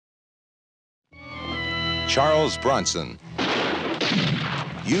Charles Bronson.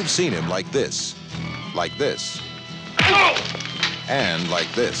 You've seen him like this, and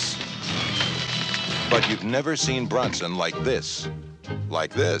like this. But you've never seen Bronson like this,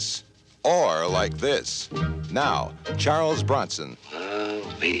 or like this. Now, Charles Bronson.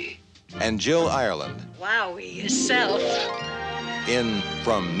 Wowee. And Jill Ireland. Wowie yourself. In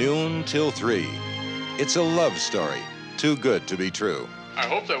From Noon Till 3. It's a love story, too good to be true. I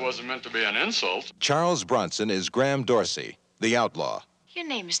hope that wasn't meant to be an insult. Charles Bronson is Graham Dorsey, the outlaw. Your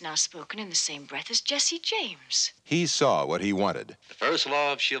name is now spoken in the same breath as Jesse James. He saw what he wanted. The first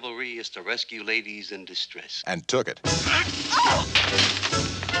law of chivalry is to rescue ladies in distress. And took it.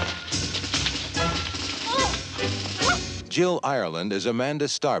 Jill Ireland is Amanda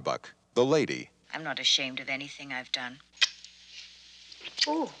Starbuck, the lady. I'm not ashamed of anything I've done.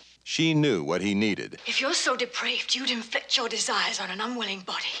 Ooh. She knew what he needed. If you're so depraved, you'd inflict your desires on an unwilling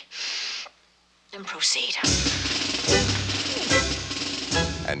body. Then proceed.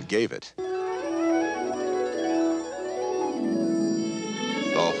 And gave it.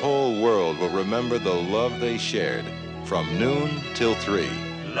 The whole world will remember the love they shared from noon till 3.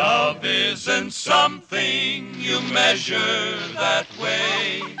 Love isn't something you measure that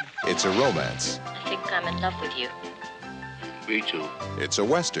way. It's a romance. I think I'm in love with you. Me too. It's a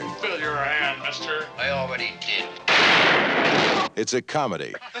western. Fill your hand, mister. I already did. It's a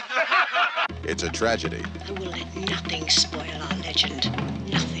comedy. It's a tragedy. I will let nothing spoil our legend.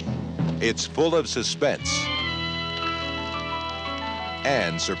 Nothing. It's full of suspense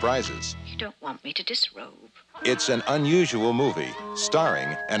and surprises. You don't want me to disrobe. It's an unusual movie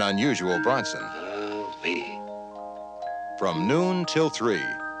starring an unusual Bronson. Wowee. From Noon Till 3.